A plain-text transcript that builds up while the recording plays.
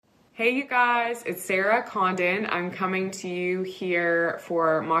Hey you guys, it's Sarah Condon. I'm coming to you here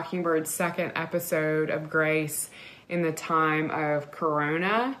for Mockingbird's second episode of Grace in the time of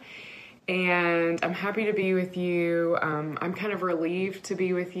Corona. And I'm happy to be with you. I'm kind of relieved to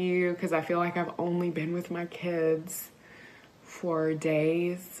be with you because I feel like I've only been with my kids for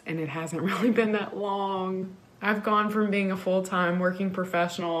days and it hasn't really been that long. I've gone from being a full-time working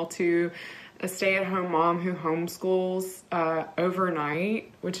professional to a stay-at-home mom who homeschools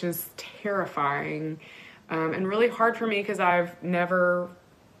overnight, which is terrifying and really hard for me because I've never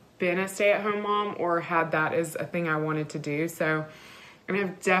been a stay-at-home mom or had that as a thing I wanted to do. So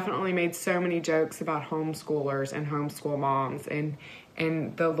I've definitely made so many jokes about homeschoolers and homeschool moms, and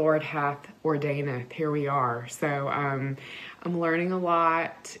the Lord hath ordaineth. Here we are. So I'm learning a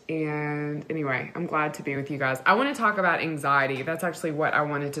lot, and anyway, I'm glad to be with you guys. I want to talk about anxiety. That's actually what I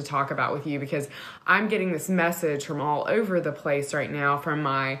wanted to talk about with you because I'm getting this message from all over the place right now from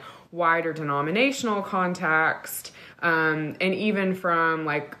my wider denominational context, and even from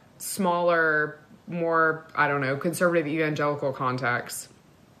like smaller, more, I don't know, conservative evangelical context,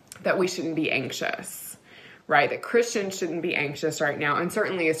 that we shouldn't be anxious, right? That Christians shouldn't be anxious right now. And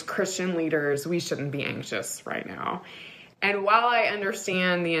certainly as Christian leaders, we shouldn't be anxious right now. And while I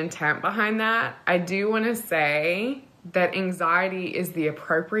understand the intent behind that, I do want to say that anxiety is the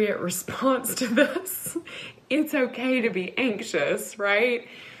appropriate response to this. It's okay to be anxious, right?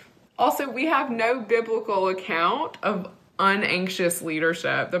 Also, we have no biblical account of unanxious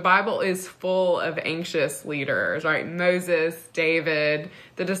leadership. The Bible is full of anxious leaders, right? Moses, David,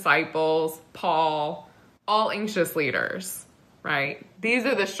 the disciples, Paul, all anxious leaders, right? These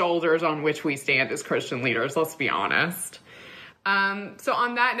are the shoulders on which we stand as Christian leaders, let's be honest. So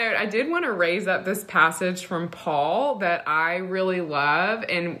on that note, I did want to raise up this passage from Paul that I really love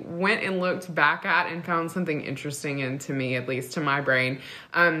and went and looked back at and found something interesting in, to me, at least to my brain.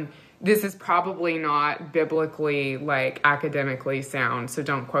 This is probably not biblically, like academically sound, so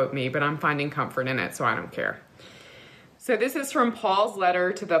don't quote me, but I'm finding comfort in it, so I don't care. So this is from Paul's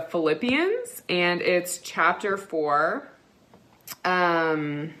letter to the Philippians, and it's chapter 4,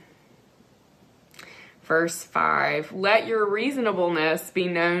 verse 5. Let your reasonableness be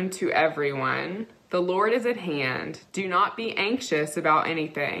known to everyone. The Lord is at hand. Do not be anxious about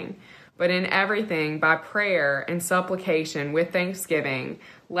anything, but in everything, by prayer and supplication with thanksgiving,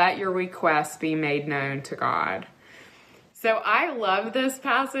 let your requests be made known to God. So I love this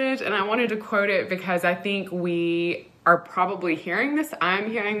passage, and I wanted to quote it because I think we are probably hearing this. I'm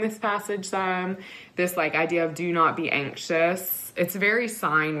hearing this passage this like idea of do not be anxious. It's very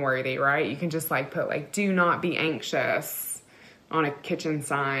sign worthy, right? You can just like put like do not be anxious on a kitchen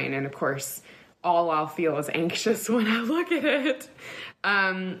sign, and of course all I'll feel is anxious when I look at it.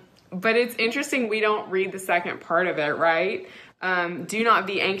 But it's interesting we don't read the second part of it, right? Do not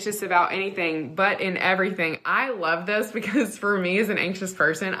be anxious about anything, but in everything. I love this because for me as an anxious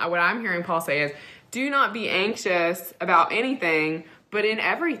person, what I'm hearing Paul say is, do not be anxious about anything, but in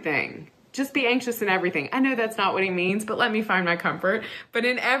everything. Just be anxious in everything. I know that's not what he means, but let me find my comfort. But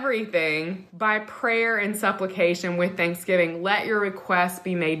in everything, by prayer and supplication with thanksgiving, let your requests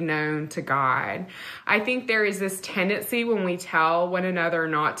be made known to God. I think there is this tendency when we tell one another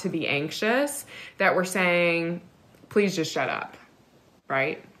not to be anxious that we're saying, please just shut up,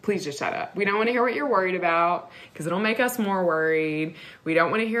 right? Please just shut up. We don't want to hear what you're worried about because it'll make us more worried. We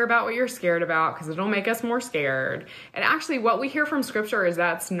don't want to hear about what you're scared about because it'll make us more scared. And actually what we hear from scripture is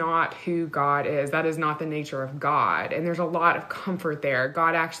that's not who God is. That is not the nature of God. And there's a lot of comfort there.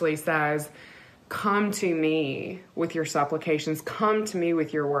 God actually says, come to me with your supplications. Come to me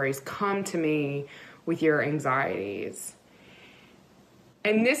with your worries. Come to me with your anxieties.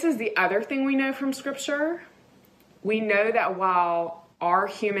 And this is the other thing we know from scripture. We know that while our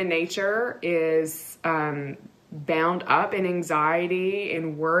human nature is bound up in anxiety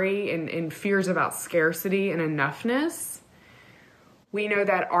and worry and fears about scarcity and enoughness, we know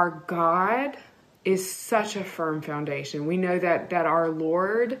that our God is such a firm foundation. We know that our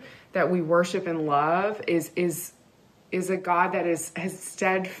Lord that we worship and love is a God that has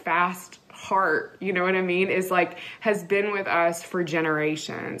steadfast heart, you know what I mean, is like has been with us for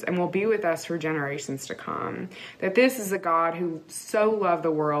generations and will be with us for generations to come. That this is a God who so loved the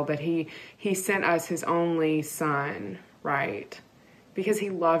world that he sent us his only son, right? Because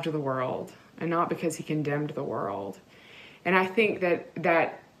he loved the world and not because he condemned the world. And I think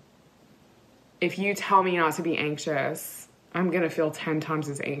that if you tell me not to be anxious, I'm going to feel 10 times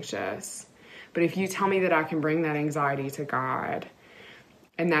as anxious. But if you tell me that I can bring that anxiety to God,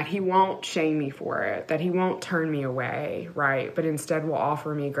 and that he won't shame me for it, that he won't turn me away, right? But instead will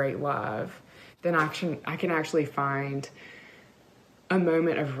offer me great love, then I can actually find a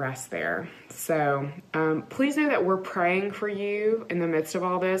moment of rest there. So please know that we're praying for you in the midst of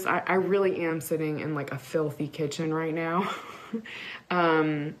all this. I really am sitting in like a filthy kitchen right now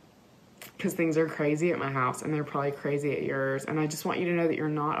because things are crazy at my house and they're probably crazy at yours. And I just want you to know that you're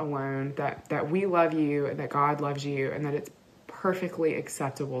not alone, that we love you, that God loves you, and that it's perfectly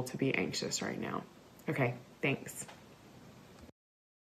acceptable to be anxious right now. Okay, thanks.